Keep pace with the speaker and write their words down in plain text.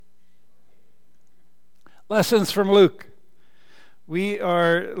Lessons from Luke. We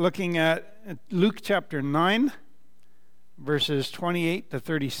are looking at Luke chapter 9, verses 28 to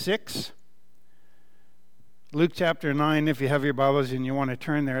 36. Luke chapter 9, if you have your Bibles and you want to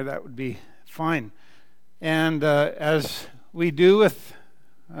turn there, that would be fine. And as we do with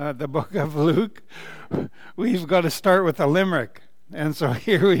the book of Luke, we've got to start with a limerick. And so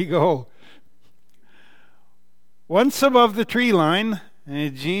here we go. Once above the tree line,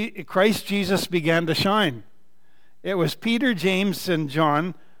 Christ Jesus began to shine. It was Peter, James, and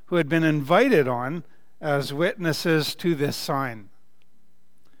John who had been invited on as witnesses to this sign.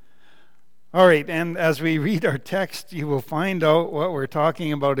 All right, and as we read our text, you will find out what we're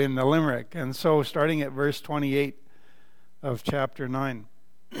talking about in the limerick. And so, starting at verse 28 of chapter 9.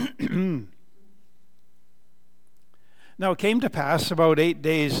 Now it came to pass about 8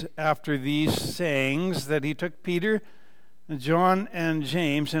 days after these sayings that he took Peter, John, and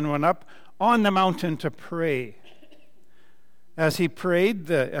James and went up on the mountain to pray. As he prayed,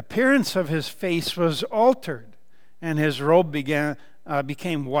 the appearance of his face was altered, and his robe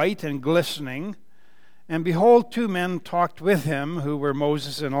became white and glistening. And behold, two men talked with him, who were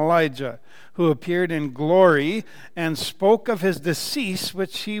Moses and Elijah, who appeared in glory and spoke of his decease,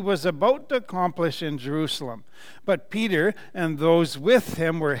 which he was about to accomplish in Jerusalem. But Peter and those with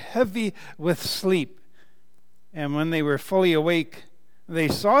him were heavy with sleep. And when they were fully awake, they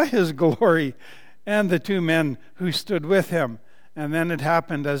saw his glory and the two men who stood with him. And then it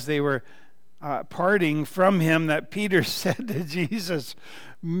happened as they were parting from him that Peter said to Jesus,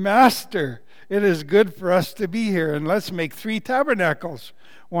 "Master, it is good for us to be here, and let's make 3 tabernacles,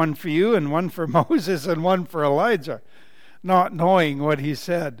 one for you and one for Moses and one for Elijah," not knowing what he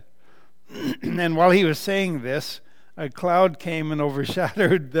said. And while he was saying this, a cloud came and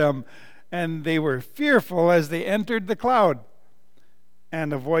overshadowed them, and they were fearful as they entered the cloud.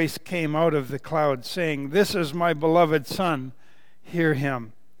 And a voice came out of the cloud saying, "This is my beloved Son, hear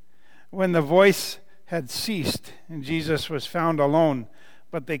him." When the voice had ceased, and Jesus was found alone,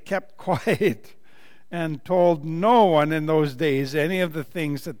 but they kept quiet and told no one in those days any of the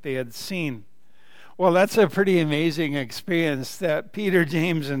things that they had seen. Well, that's a pretty amazing experience that Peter,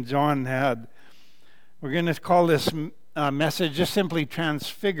 James, and John had. We're going to call this message just simply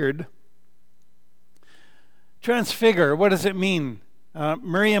Transfigured. Transfigure, what does it mean?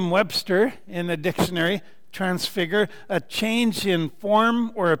 Merriam-Webster in the dictionary, transfigure, a change in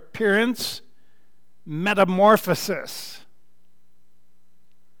form or appearance, metamorphosis,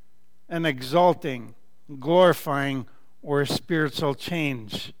 an exalting, glorifying, or spiritual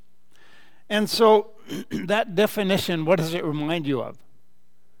change. And so that definition, what does it remind you of?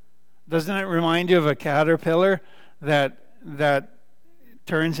 Doesn't it remind you of a caterpillar that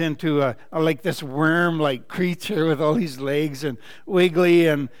turns into a like this worm-like creature with all these legs and wiggly,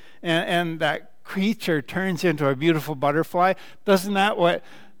 and that creature turns into a beautiful butterfly? Doesn't that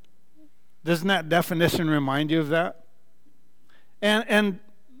definition remind you of that? And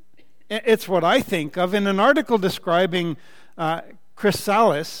it's what I think of in an article describing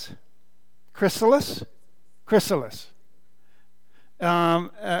chrysalis.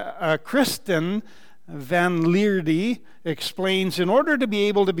 Kristen Van Leerde explains, in order to be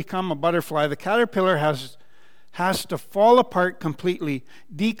able to become a butterfly, the caterpillar has to fall apart completely,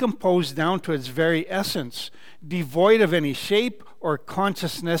 decompose down to its very essence. Devoid of any shape or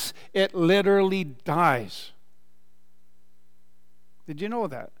consciousness, it literally dies. Did you know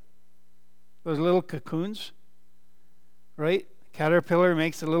that? Those little cocoons, right? Caterpillar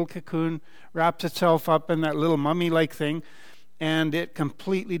makes a little cocoon, wraps itself up in that little mummy-like thing, and it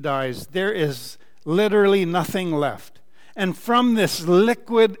completely dies. There is literally nothing left. And from this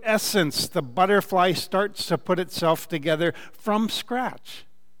liquid essence, the butterfly starts to put itself together from scratch.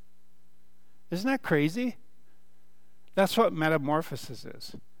 Isn't that crazy? That's what metamorphosis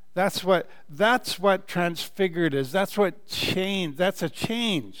is. That's what transfigured is. That's what change. That's a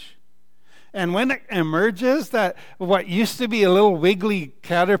change. And when it emerges, that what used to be a little wiggly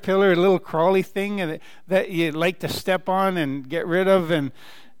caterpillar, a little crawly thing that you like to step on and get rid of, and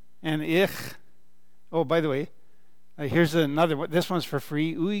oh, by the way, here's another one. This one's for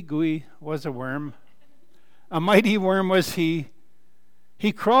free. Ooey gooey was a worm. A mighty worm was he.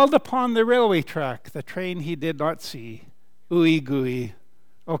 He crawled upon the railway track, the train he did not see. Ooey gooey.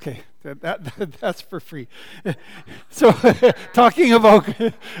 Okay, that's for free. So, talking about,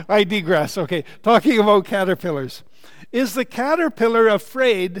 I digress. Okay, talking about caterpillars. Is the caterpillar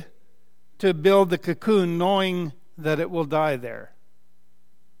afraid to build the cocoon knowing that it will die there?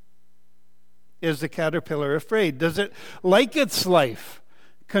 Is the caterpillar afraid? Does it like its life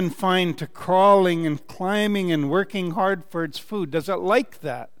confined to crawling and climbing and working hard for its food? Does it like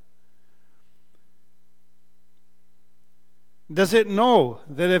that? Does it know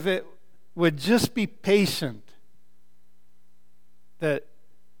that if it would just be patient, that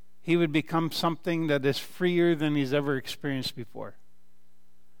he would become something that is freer than he's ever experienced before?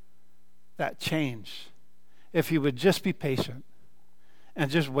 That change. If he would just be patient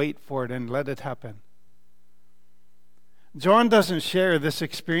and just wait for it and let it happen. John doesn't share this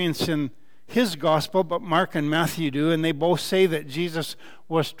experience in his gospel, but Mark and Matthew do, and they both say that Jesus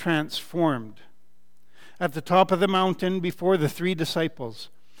was transformed at the top of the mountain before the 3 disciples.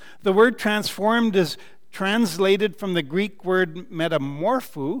 The word transformed is translated from the Greek word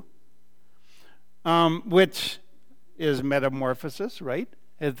metamorpho, which is metamorphosis, right?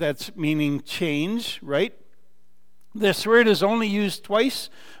 That's meaning change, right? This word is only used twice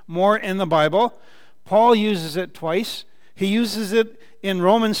more in the Bible. Paul uses it twice. He uses it in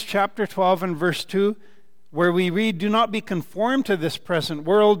Romans chapter 12 and verse 2, where we read, "Do not be conformed to this present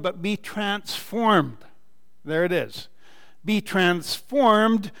world, but be transformed." There it is. Be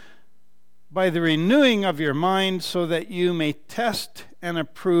transformed by the renewing of your mind, so that you may test and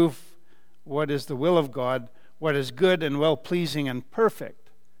approve what is the will of God, what is good and well-pleasing and perfect.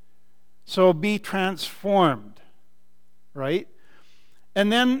 So be transformed, right?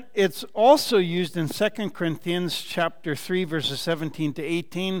 And then it's also used in 2 Corinthians chapter 3, verses 17 to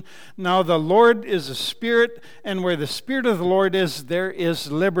 18. "Now the Lord is a spirit, and where the Spirit of the Lord is, there is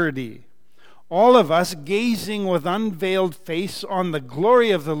liberty. All of us, gazing with unveiled face on the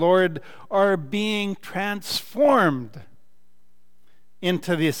glory of the Lord, are being transformed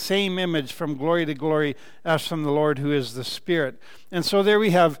into the same image from glory to glory as from the Lord who is the Spirit." And so there we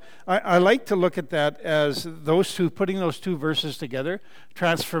have, I like to look at that as those two, putting those two verses together.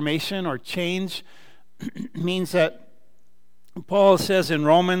 Transformation or change means that Paul says in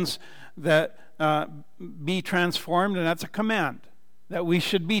Romans that be transformed, and that's a command, that we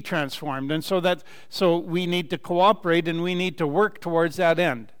should be transformed. And so we need to cooperate and we need to work towards that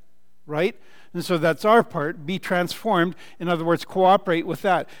end, right? And so that's our part, be transformed. In other words, cooperate with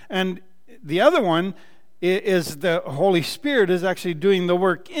that. And the other one is the Holy Spirit is actually doing the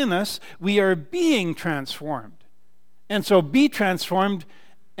work in us. We are being transformed. And so be transformed,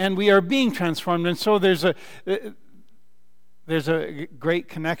 and we are being transformed. And so there's a great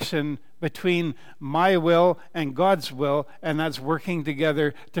connection between my will and God's will, and that's working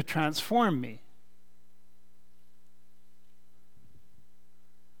together to transform me.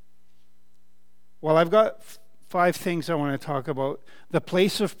 Well, I've got 5 things I want to talk about. The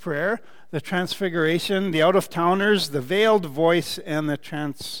place of prayer, the transfiguration, the out-of-towners, the veiled voice, and the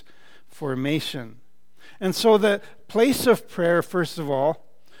transformation. And so the place of prayer, first of all,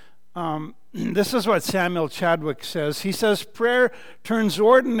 this is what Samuel Chadwick says. He says, "Prayer turns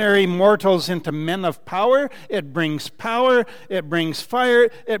ordinary mortals into men of power. It brings fire, it brings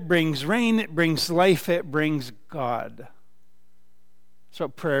rain, it brings life, it brings God." That's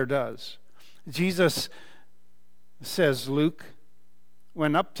what prayer does. Jesus, says Luke,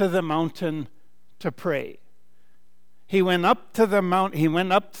 went up to the mountain to pray. He went up to the mount. He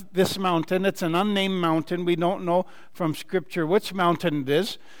went up this mountain. It's an unnamed mountain. We don't know from Scripture which mountain it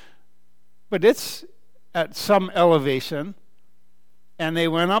is, but it's at some elevation. And they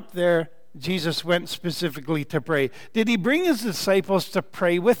went up there. Jesus went specifically to pray. Did he bring his disciples to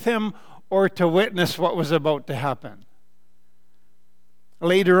pray with him or to witness what was about to happen?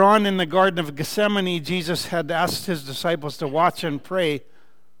 Later on in the Garden of Gethsemane, Jesus had asked his disciples to watch and pray,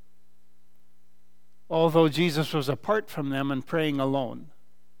 although Jesus was apart from them and praying alone,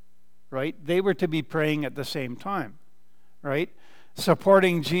 right? They were to be praying at the same time, right?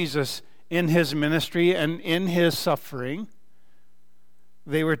 Supporting Jesus in his ministry and in his suffering.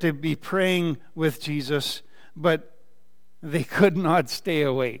 They were to be praying with Jesus, but they could not stay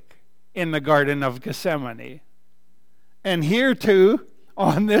awake in the Garden of Gethsemane. And here too,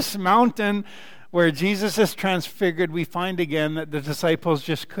 on this mountain where Jesus is transfigured, we find again that the disciples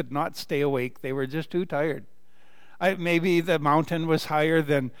just could not stay awake. They were just too tired. Maybe the mountain was higher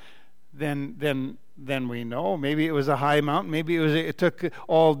than we know. Maybe it was a high mountain. Maybe it took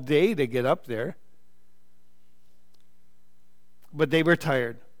all day to get up there. But they were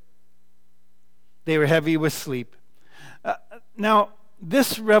tired. They were heavy with sleep. Now,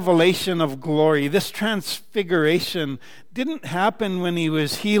 this revelation of glory, this transfiguration, didn't happen when he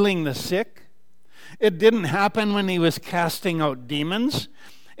was healing the sick. It didn't happen when he was casting out demons.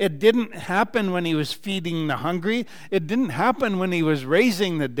 It didn't happen when he was feeding the hungry. It didn't happen when he was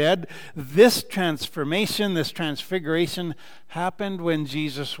raising the dead. This transformation, this transfiguration happened when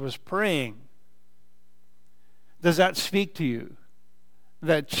Jesus was praying. Does that speak to you?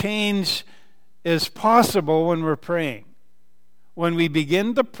 That change is possible when we're praying. When we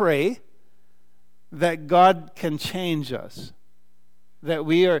begin to pray, that God can change us. that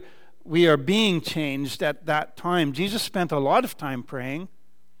we are being changed at that time. Jesus spent a lot of time praying.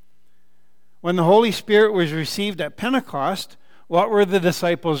 When the Holy Spirit was received at Pentecost, what were the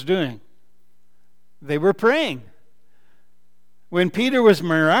disciples doing? They were praying. When Peter was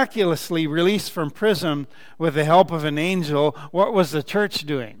miraculously released from prison with the help of an angel, what was the church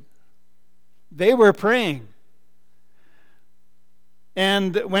doing? They were praying.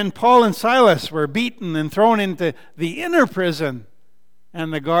 And when Paul and Silas were beaten and thrown into the inner prison,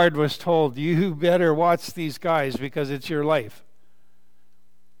 and the guard was told, you better watch these guys because it's your life.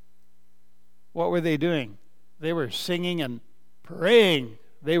 What were they doing? They were singing and praying.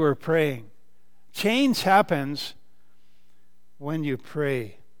 They were praying. Change happens when you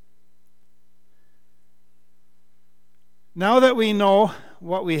pray. Now that we know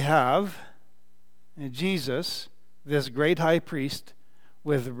what we have in Jesus, this great high priest,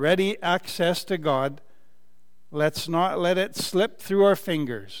 with ready access to God, let's not let it slip through our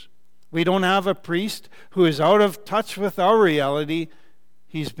fingers. We don't have a priest who is out of touch with our reality.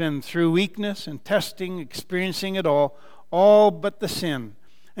 He's been through weakness and testing, experiencing it all but the sin.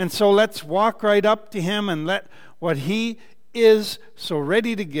 And so let's walk right up to him and let what he is so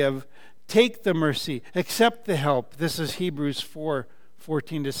ready to give, take the mercy, accept the help. This is Hebrews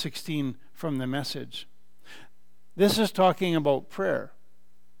 4:14-16 from the Message. This is talking about prayer.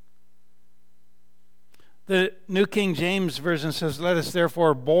 The New King James Version says, let us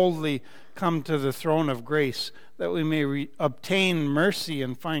therefore boldly come to the throne of grace, that we may obtain mercy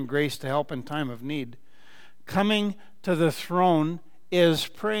and find grace to help in time of need. Coming to the throne is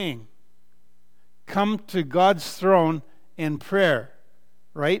praying. Come to God's throne in prayer,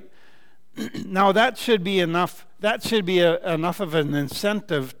 right? Now that should be enough. That should be enough of an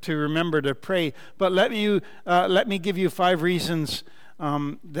incentive to remember to pray. But let me give you 5 reasons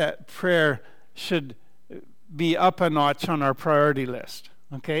that prayer should be up a notch on our priority list.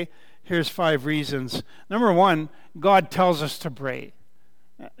 Okay, here's 5 reasons. Number 1, God tells us to pray.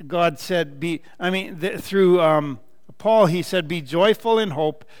 God said, through Paul, he said, be joyful in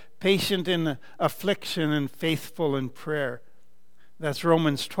hope, patient in affliction, and faithful in prayer. That's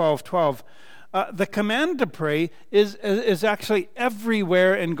Romans 12:12. The command to pray is actually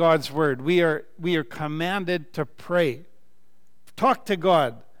everywhere in God's word. We are commanded to pray. Talk to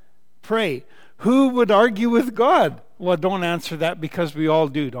God. Pray. Who would argue with God? Well, don't answer that, because we all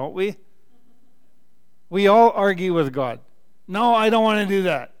do, don't we? We all argue with God. No, I don't want to do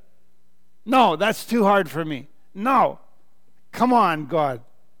that. No, that's too hard for me. No. Come on, God.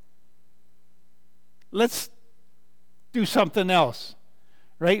 Let's do something else.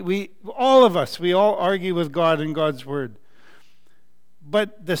 Right? All of us, we all argue with God in God's word.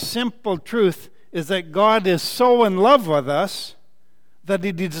 But the simple truth is that God is so in love with us that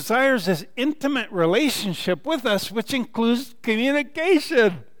he desires this intimate relationship with us, which includes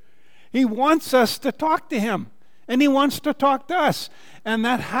communication. He wants us to talk to him, and he wants to talk to us. And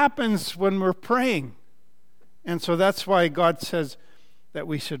that happens when we're praying. And so that's why God says that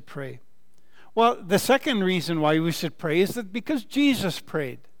we should pray. Well, the second reason why we should pray is that because Jesus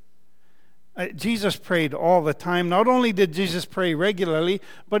prayed. Jesus prayed all the time. Not only did Jesus pray regularly,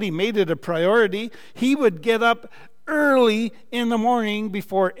 but he made it a priority. He would get up early in the morning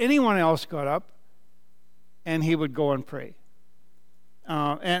before anyone else got up, and he would go and pray.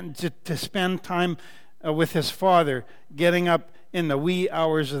 And to spend time with his Father, getting up in the wee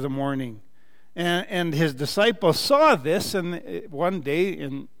hours of the morning. And his disciples saw this, and one day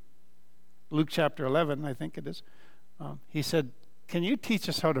in Luke chapter 11, I think it is, he said, can you teach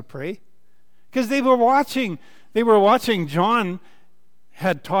us how to pray? Because they were watching John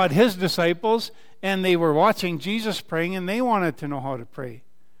had taught his disciples, and they were watching Jesus praying, and they wanted to know how to pray.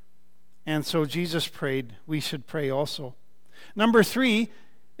 And so Jesus prayed. We should pray also. Number 3,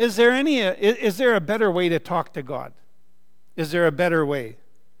 is there a better way to talk to God? Is there a better way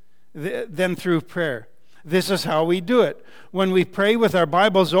than through prayer? This is how we do it. When we pray with our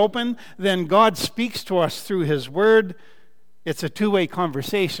Bibles open, then God speaks to us through his word. It's a two-way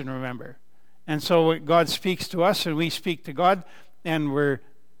conversation, remember. And so God speaks to us, and we speak to God, and we're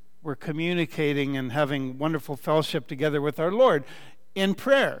communicating and having wonderful fellowship together with our Lord in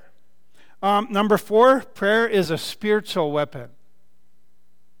prayer. Number 4, prayer is a spiritual weapon.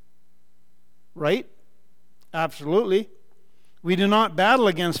 Right? Absolutely. We do not battle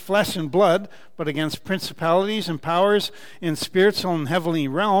against flesh and blood, but against principalities and powers in spiritual and heavenly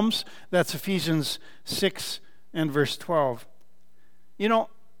realms. That's Ephesians 6 and verse 12. You know,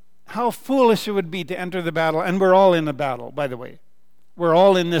 how foolish it would be to enter the battle, and we're all in a battle, by the way. We're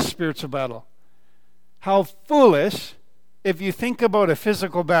all in this spiritual battle. How foolish If you think about a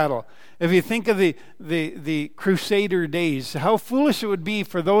physical battle, if you think of the Crusader days, how foolish it would be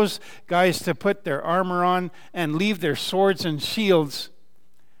for those guys to put their armor on and leave their swords and shields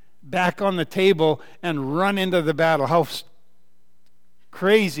back on the table and run into the battle. How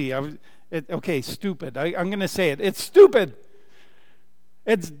crazy. Stupid. I'm going to say it. It's stupid.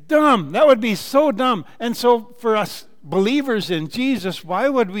 It's dumb. That would be so dumb. And so for us believers in Jesus, why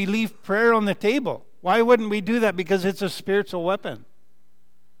would we leave prayer on the table? Why wouldn't we do that? Because it's a spiritual weapon.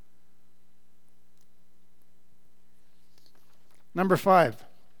 Number 5,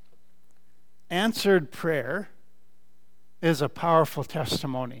 answered prayer is a powerful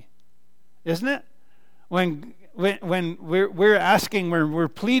testimony, isn't it? When we're asking, we're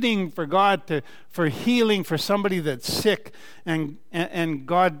pleading for God for healing for somebody that's sick, and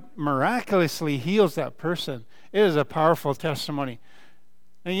God miraculously heals that person, it is a powerful testimony.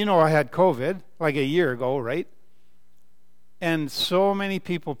 And you know, I had COVID like a year ago, right? And so many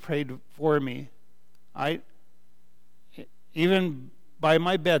people prayed for me. Even by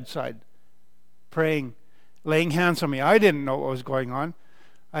my bedside, praying, laying hands on me. I didn't know what was going on.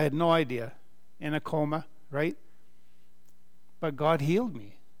 I had no idea. In a coma, right? But God healed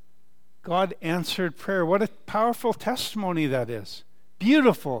me. God answered prayer. What a powerful testimony that is.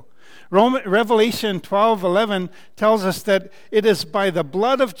 Beautiful. Revelation 12:11 tells us that it is by the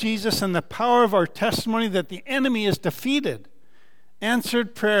blood of Jesus and the power of our testimony that the enemy is defeated.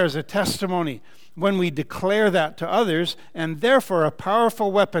 Answered prayer is a testimony when we declare that to others, and therefore a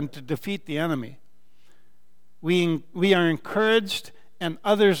powerful weapon to defeat the enemy. We are encouraged, and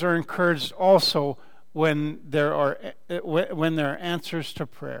others are encouraged also when there are answers to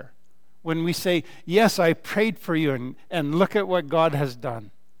prayer. When we say, yes, I prayed for you, and look at what God has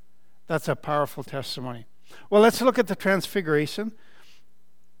done. That's a powerful testimony. Well, let's look at the Transfiguration.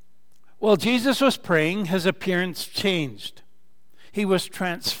 While Jesus was praying, his appearance changed. He was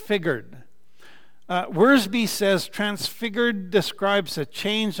transfigured. Worsby says transfigured describes a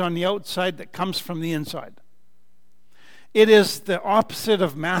change on the outside that comes from the inside. It is the opposite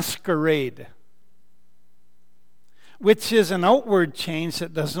of masquerade, which is an outward change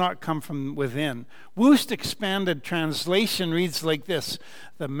that does not come from within. Woost expanded translation reads like this: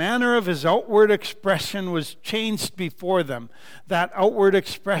 the manner of his outward expression was changed before them. That outward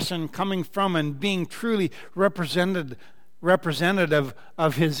expression coming from and being truly representative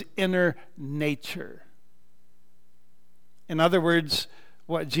of his inner nature. In other words,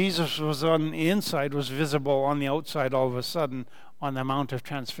 what Jesus was on the inside was visible on the outside all of a sudden on the Mount of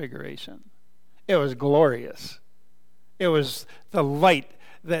Transfiguration. It was glorious. It was the light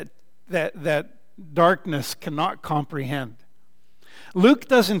that darkness cannot comprehend. Luke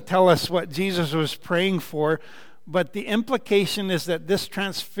doesn't tell us what Jesus was praying for, but the implication is that this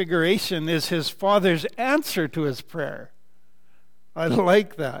transfiguration is his Father's answer to his prayer. I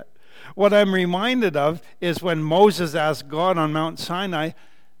like that. What I'm reminded of is when Moses asked God on Mount Sinai,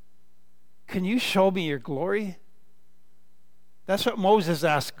 "Can you show me your glory?" That's what Moses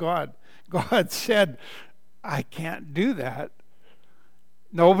asked God. God said, "I can't do that.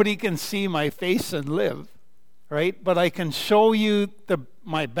 Nobody can see my face and live, right? But I can show you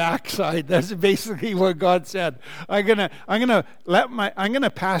my backside." That's basically what God said. I'm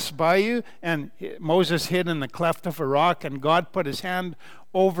gonna pass by you. And Moses hid in the cleft of a rock, and God put his hand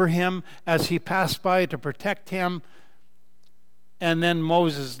over him as he passed by to protect him. And then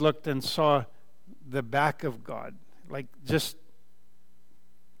Moses looked and saw the back of God, But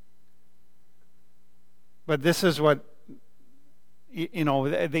this is what,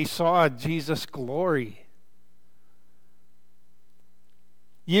 they saw Jesus' glory.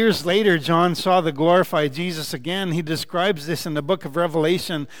 Years later, John saw the glorified Jesus again. He describes this in the book of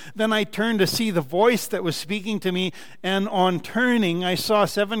Revelation. "Then I turned to see the voice that was speaking to me, and on turning, I saw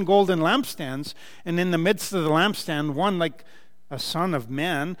 7 golden lampstands, and in the midst of the lampstand, one like a son of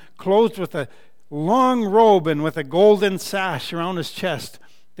man, clothed with a long robe and with a golden sash around his chest.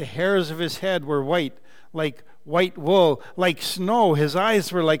 The hairs of his head were white, like white wool, like snow. His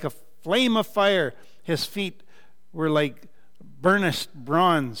eyes were like a flame of fire. His feet were like burnished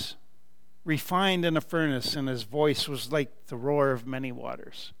bronze, refined in a furnace, and his voice was like the roar of many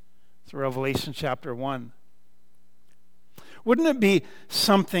waters." It's Revelation chapter 1. Wouldn't it be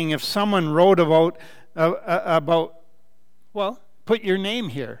something if someone wrote about, put your name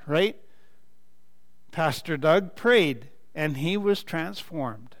here, right? Pastor Doug prayed, and he was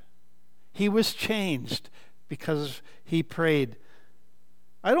transformed. He was changed because he prayed.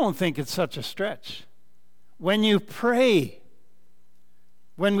 I don't think it's such a stretch. When you pray,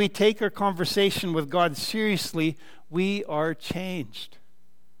 when we take our conversation with God seriously, we are changed.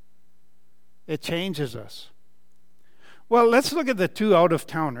 It changes us. Well, let's look at the two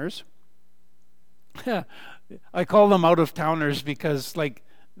out-of-towners. I call them out-of-towners because, like,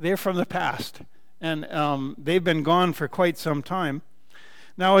 they're from the past, and they've been gone for quite some time.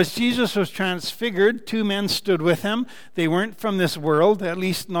 Now, as Jesus was transfigured, two men stood with him. They weren't from this world, at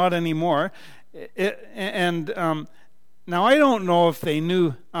least not anymore. Now, I don't know if they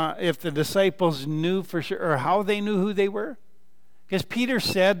knew, if the disciples knew for sure, or how they knew who they were. Because Peter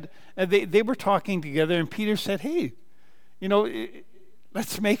said, they were talking together, and Peter said, hey,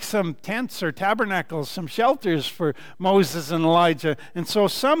 let's make some tents or tabernacles, some shelters for Moses and Elijah. And so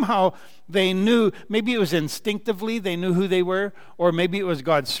somehow they knew, maybe it was instinctively they knew who they were, or maybe it was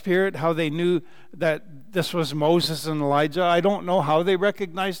God's Spirit, how they knew that this was Moses and Elijah. I don't know how they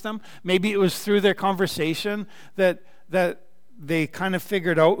recognized them. Maybe it was through their conversation that they kind of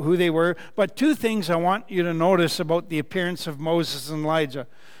figured out who they were. But two things I want you to notice about the appearance of Moses and Elijah.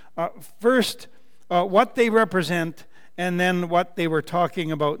 First, what they represent, and then what they were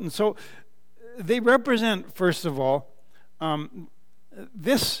talking about. And so they represent, first of all,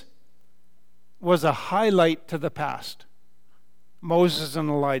 this was a highlight to the past, Moses and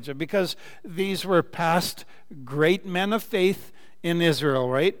Elijah, because these were past great men of faith in Israel,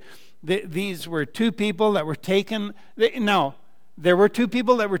 right? These were two people that were taken. Now, there were two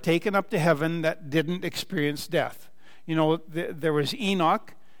people that were taken up to heaven that didn't experience death. There was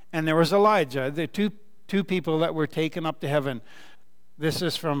Enoch and there was Elijah, the two people that were taken up to heaven. This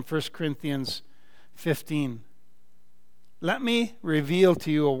is from 1 Corinthians 15. Let me reveal to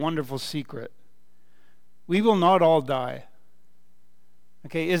you a wonderful secret. We will not all die.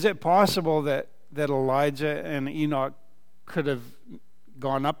 Okay, is it possible that Elijah and Enoch could have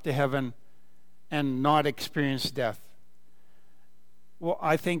gone up to heaven and not experienced death? Well,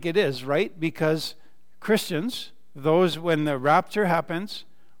 I think it is, right? Because Christians, those when the rapture happens,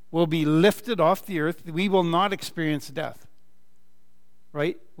 will be lifted off the earth. We will not experience death,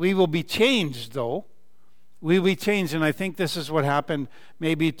 right? We will be changed, though. We will be changed, and I think this is what happened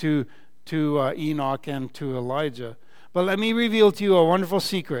maybe to Enoch and to Elijah. But let me reveal to you a wonderful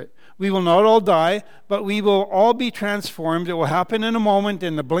secret. We will not all die, but we will all be transformed. It will happen in a moment,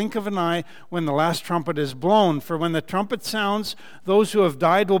 in the blink of an eye, when the last trumpet is blown. For when the trumpet sounds, those who have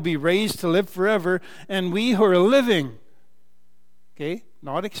died will be raised to live forever, and we who are living, okay,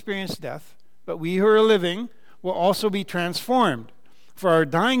 not experience death, but we who are living will also be transformed. For our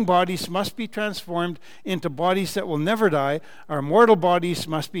dying bodies must be transformed into bodies that will never die. Our mortal bodies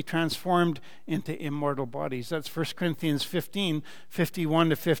must be transformed into immortal bodies. That's 1 Corinthians 15, 51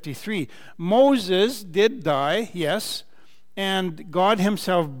 to 53. Moses did die, yes, and God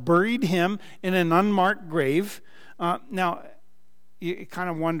himself buried him in an unmarked grave. Now, you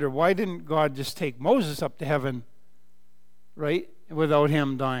kind of wonder, why didn't God just take Moses up to heaven, right, without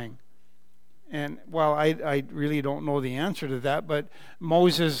him dying? And, well, I really don't know the answer to that, but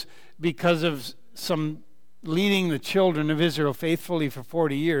Moses, because of some leading the children of Israel faithfully for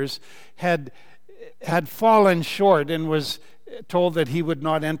 40 years, had fallen short and was told that he would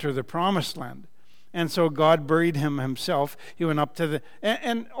not enter the promised land. And so God buried him himself. He went up to the...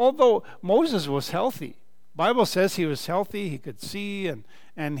 And although Moses was healthy, Bible says he was healthy, he could see,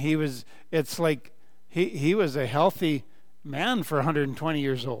 and he was... It's like he was a healthy man for 120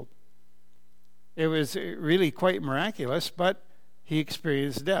 years old. It was really quite miraculous, but he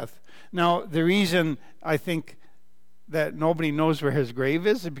experienced death. Now, the reason I think that nobody knows where his grave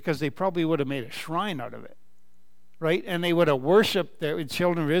is because they probably would have made a shrine out of it, right? And they would have worshipped there. The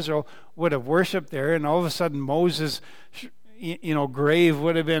children of Israel would have worshipped there, and all of a sudden Moses' grave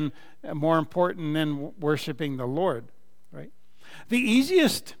would have been more important than worshiping the Lord, right? The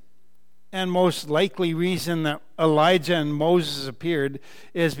easiest and most likely reason that Elijah and Moses appeared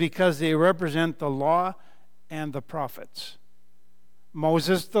is because they represent the law and the prophets.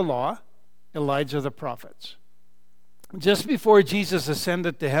 Moses, the law, Elijah, the prophets. Just before Jesus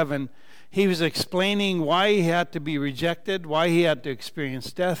ascended to heaven, he was explaining why he had to be rejected, why he had to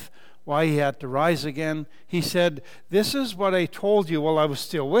experience death, why he had to rise again. He said, "This is what I told you while I was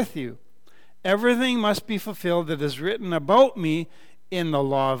still with you. Everything must be fulfilled that is written about me in the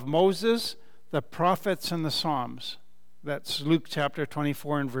law of Moses, the prophets, and the Psalms." That's Luke chapter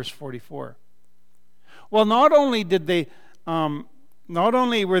 24 and verse 44. Well, not only were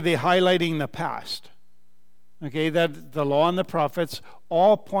they highlighting the past, okay, that the law and the prophets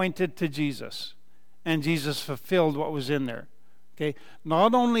all pointed to Jesus, and Jesus fulfilled what was in there. Okay,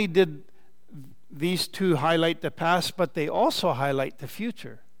 not only did these two highlight the past, but they also highlight the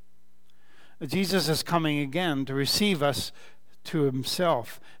future. Jesus is coming again to receive us to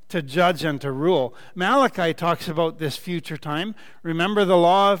himself, to judge and to rule. Malachi talks about this future time. Remember the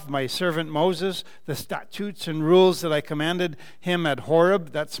law of my servant Moses, the statutes and rules that I commanded him at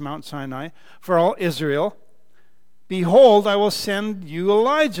Horeb, that's Mount Sinai, for all Israel. Behold, I will send you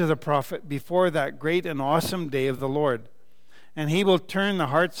Elijah the prophet before that great and awesome day of the Lord. And he will turn the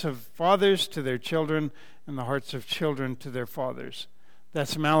hearts of fathers to their children and the hearts of children to their fathers.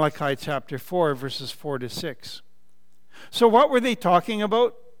 That's Malachi chapter 4, verses 4 to 6. So what were they talking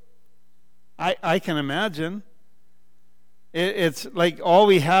about? I can imagine. It's like all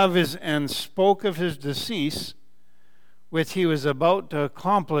we have is, and spoke of his decease, which he was about to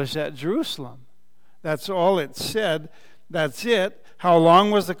accomplish at Jerusalem. That's all it said. That's it. How long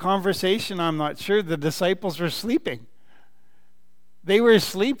was the conversation? I'm not sure. The disciples were sleeping. They were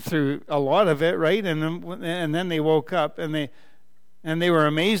asleep through a lot of it, right? And then they woke up and they were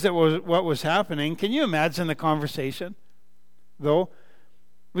amazed at what was happening. Can you imagine the conversation? Though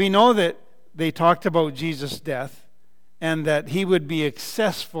we know that they talked about Jesus' death and that he would be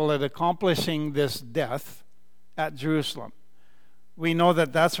successful at accomplishing this death at Jerusalem. We know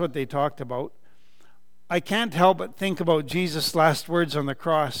that that's what they talked about. I can't help but think about Jesus' last words on the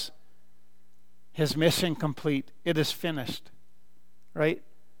cross. His mission complete. It is finished. Right?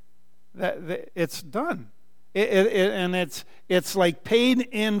 It's done. And it's like paid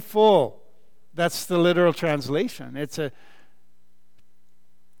in full. That's the literal translation. It's a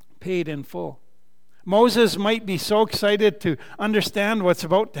paid in full. Moses might be so excited to understand what's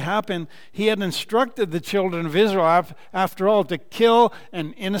about to happen. He had instructed the children of Israel, after all, to kill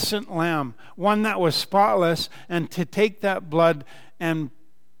an innocent lamb, one that was spotless, and to take that blood and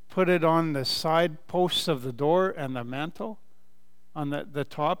put it on the side posts of the door and the mantle, on the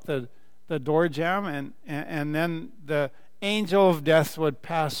top, the door jamb, and then the angel of death would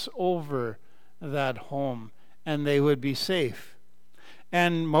pass over that home, and they would be safe.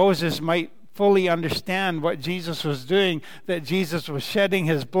 And Moses might fully understand what Jesus was doing, that Jesus was shedding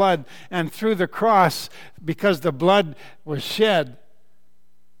his blood, and through the cross, because the blood was shed,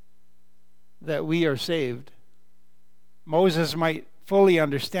 that we are saved. Moses might fully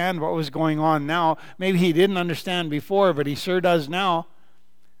understand what was going on now. Maybe he didn't understand before, but he sure does now,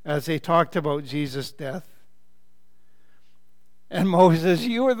 as they talked about Jesus' death. And Moses,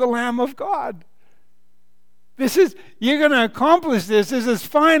 you are the Lamb of God. You're going to accomplish this. This is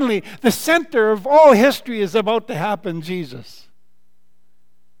finally the center of all history is about to happen, Jesus.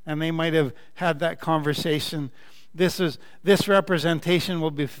 And they might have had that conversation. This representation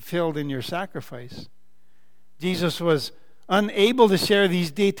will be fulfilled in your sacrifice. Jesus was unable to share these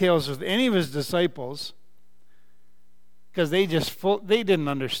details with any of his disciples because they didn't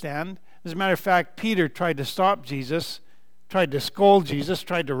understand. As a matter of fact, Peter tried to stop Jesus, tried to scold Jesus,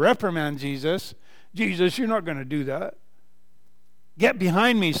 tried to reprimand Jesus. Jesus, you're not going to do that. Get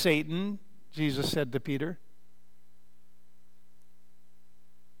behind me, Satan, Jesus said to Peter.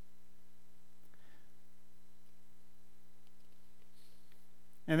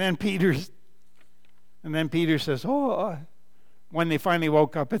 And then Peter says, when they finally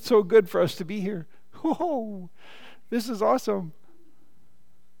woke up, it's so good for us to be here. Oh, this is awesome.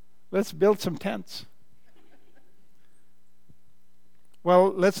 Let's build some tents.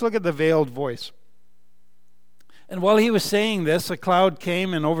 Well, let's look at the veiled voice. And while he was saying this, a cloud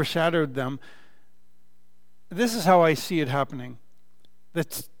came and overshadowed them. This is how I see it happening.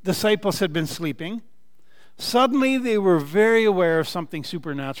 The disciples had been sleeping. Suddenly, they were very aware of something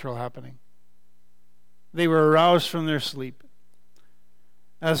supernatural happening. They were aroused from their sleep.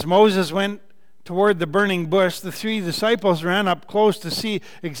 As Moses went toward the burning bush, the three disciples ran up close to see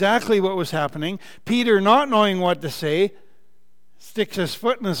exactly what was happening. Peter, not knowing what to say, sticks his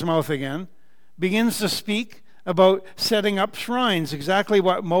foot in his mouth again, begins to speak about setting up shrines, exactly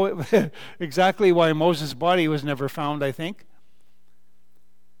why Moses' body was never found, I think.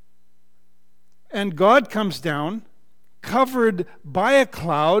 And God comes down, covered by a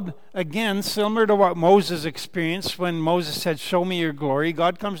cloud, again, similar to what Moses experienced when Moses said, "Show me your glory."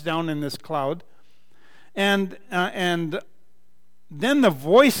 God comes down in this cloud. And then the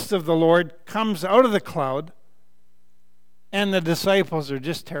voice of the Lord comes out of the cloud, and the disciples are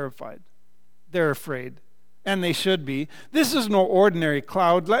just terrified. They're afraid. And they should be. This is no ordinary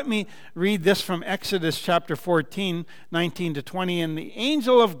cloud. Let me read this from Exodus chapter 14, 19 to 20. And the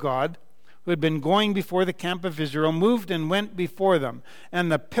angel of God, who had been going before the camp of Israel, moved and went before them.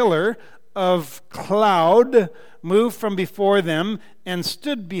 And the pillar of cloud moved from before them and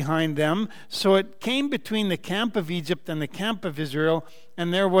stood behind them. So it came between the camp of Egypt and the camp of Israel.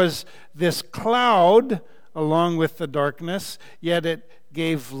 And there was this cloud along with the darkness, yet it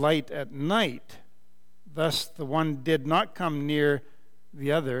gave light at night. Thus the one did not come near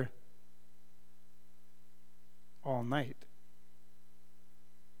the other all night.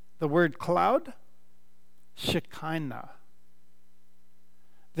 The word cloud, Shekinah.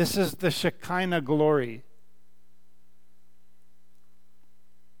 This is the Shekinah glory.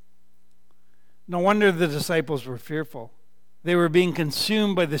 No wonder the disciples were fearful. They were being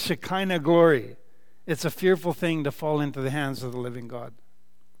consumed by the Shekinah glory. It's a fearful thing to fall into the hands of the living God.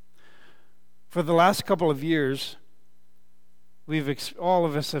 For the last couple of years, all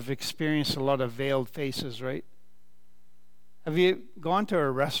of us have experienced a lot of veiled faces, right? Have you gone to a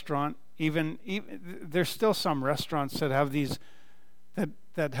restaurant? Even there's still some restaurants that have these,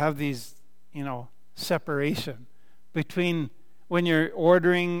 that have these, separation between when you're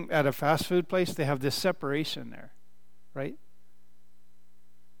ordering at a fast food place. They have this separation there, right?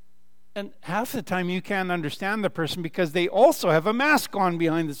 And half the time you can't understand the person because they also have a mask on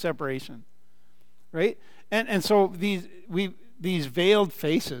behind the separation. Right? And so these veiled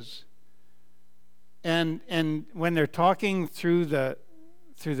faces, and when they're talking through the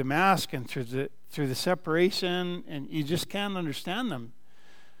mask and through the separation, and you just can't understand them.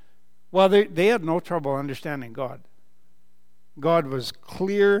 Well, they had no trouble understanding God. God was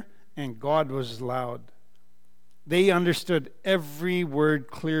clear and God was loud. They understood every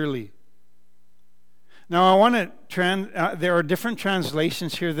word clearly. Now, I want to there are different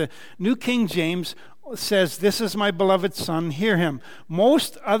translations here. The New King James says, "This is my beloved Son, hear him."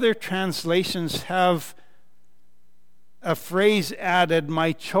 Most other translations have a phrase added,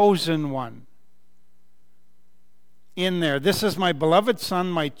 "my chosen one," in there. This is my beloved Son,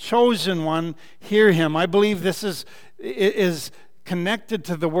 my chosen one, hear him. I believe this is connected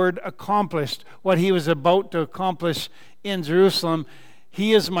to the word accomplished, what he was about to accomplish in Jerusalem.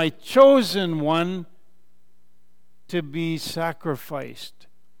 He is my chosen one to be sacrificed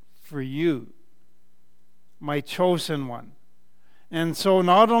for you, my chosen one. And so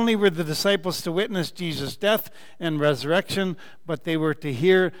not only were the disciples to witness Jesus' death and resurrection, but they were to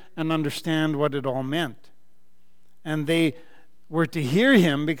hear and understand what it all meant. And they were to hear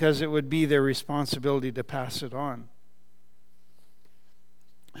him because it would be their responsibility to pass it on.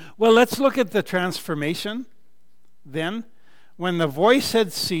 Well, let's look at the transformation then. When the voice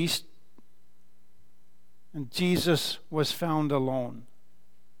had ceased, and Jesus was found alone.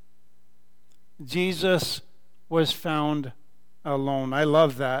 Jesus was found alone. I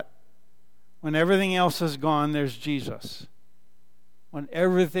love that. When everything else is gone, there's Jesus. When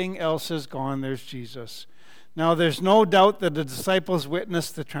everything else is gone, there's Jesus. Now, there's no doubt that the disciples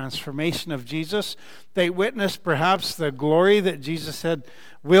witnessed the transformation of Jesus. They witnessed perhaps the glory that Jesus had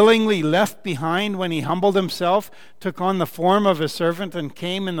willingly left behind when he humbled himself, took on the form of a servant, and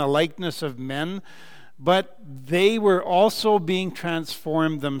came in the likeness of men. But they were also being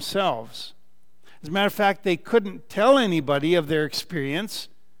transformed themselves. As a matter of fact, they couldn't tell anybody of their experience.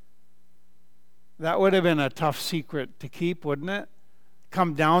 That would have been a tough secret to keep, wouldn't it?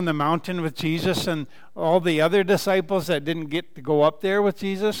 Come down the mountain with Jesus, and all the other disciples that didn't get to go up there with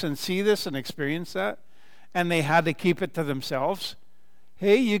Jesus and see this and experience that, and they had to keep it to themselves.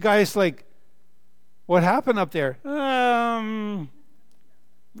 Hey, you guys, what happened up there?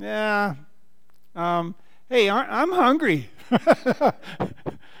 Yeah. Hey, I'm hungry.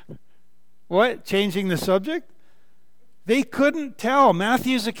 What? Changing the subject? They couldn't tell.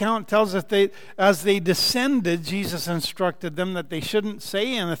 Matthew's account tells us as they descended, Jesus instructed them that they shouldn't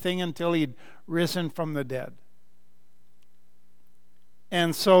say anything until he'd risen from the dead.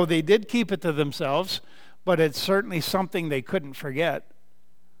 And so they did keep it to themselves, but it's certainly something they couldn't forget.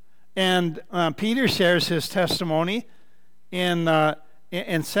 And Peter shares his testimony in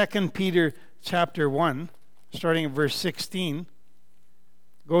 2 Peter chapter 1, starting at verse 16. It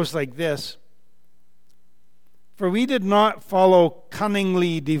goes like this. For we did not follow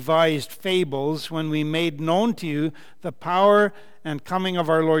cunningly devised fables when we made known to you the power and coming of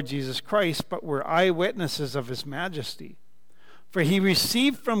our Lord Jesus Christ, but were eyewitnesses of his majesty. For he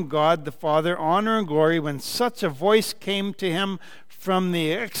received from God the Father honor and glory when such a voice came to him from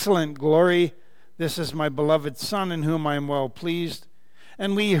the excellent glory, "This is my beloved Son in whom I am well pleased."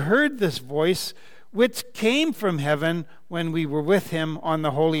 And we heard this voice which came from heaven when we were with him on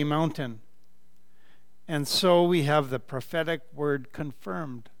the holy mountain. And so we have the prophetic word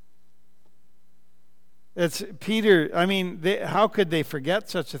confirmed. It's Peter, how could they forget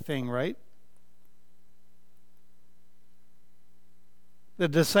such a thing, right? The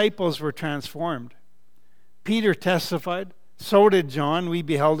disciples were transformed. Peter testified, so did John. We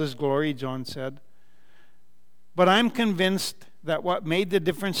beheld his glory, John said. But I'm convinced that what made the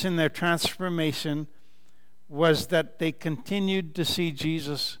difference in their transformation was that they continued to see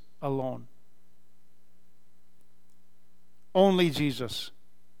Jesus alone. Only Jesus.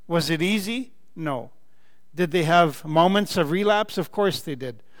 Was it easy? No. Did they have moments of relapse? Of course they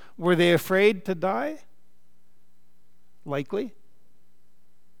did. Were they afraid to die? Likely.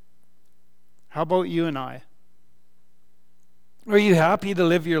 How about you and I? Are you happy to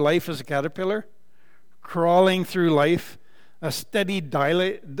live your life as a caterpillar? Crawling through life, a steady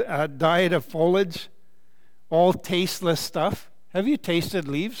diet of foliage, all tasteless stuff. Have you tasted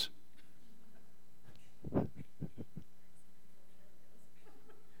leaves?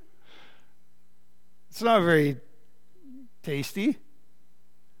 It's not very tasty.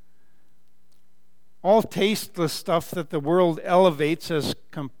 All tasteless stuff that the world elevates as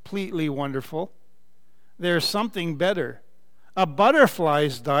completely wonderful. There's something better. A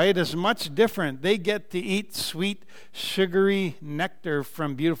butterfly's diet is much different. They get to eat sweet, sugary nectar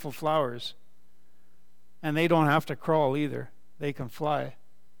from beautiful flowers. And they don't have to crawl either. They can fly.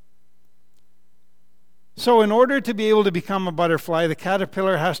 So in order to be able to become a butterfly, the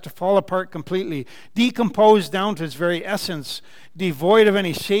caterpillar has to fall apart completely, decompose down to its very essence, devoid of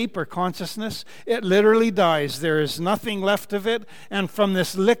any shape or consciousness. It literally dies. There is nothing left of it. And from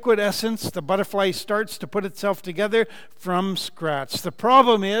this liquid essence, the butterfly starts to put itself together from scratch. The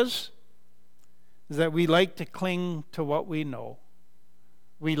problem is that we like to cling to what we know.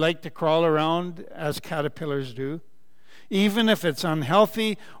 We like to crawl around as caterpillars do. Even if it's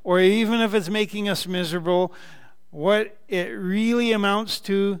unhealthy or even if it's making us miserable, what it really amounts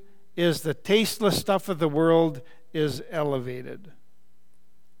to is the tasteless stuff of the world is elevated.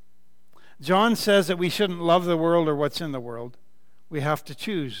 John says that we shouldn't love the world or what's in the world. We have to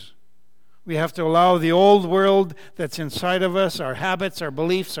choose. We have to allow the old world that's inside of us, our habits, our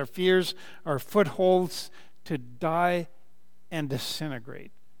beliefs, our fears, our footholds, to die and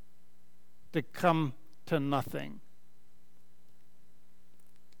disintegrate, to come to nothing.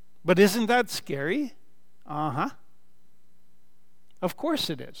 But isn't that scary? Of course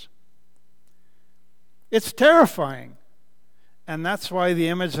it is. It's terrifying. And that's why the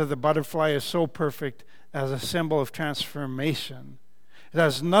image of the butterfly is so perfect as a symbol of transformation. It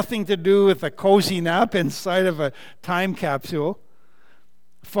has nothing to do with a cozy nap inside of a time capsule,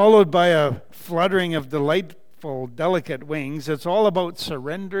 followed by a fluttering of delightful, delicate wings. It's all about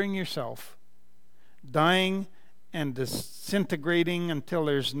surrendering yourself, dying and disintegrating until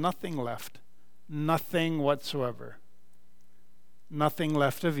there's nothing left. Nothing whatsoever. Nothing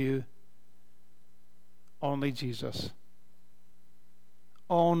left of you. Only Jesus.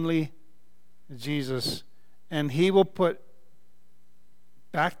 Only Jesus. And He will put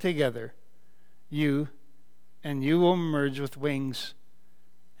back together you, and you will emerge with wings,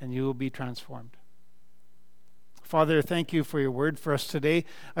 and you will be transformed. Father, thank you for your word for us today.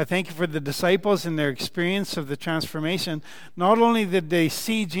 I thank you for the disciples and their experience of the transformation. Not only did they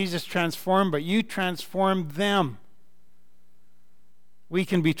see Jesus transform, but you transformed them. We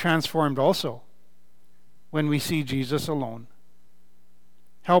can be transformed also when we see Jesus alone.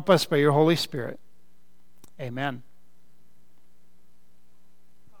 Help us by your Holy Spirit. Amen.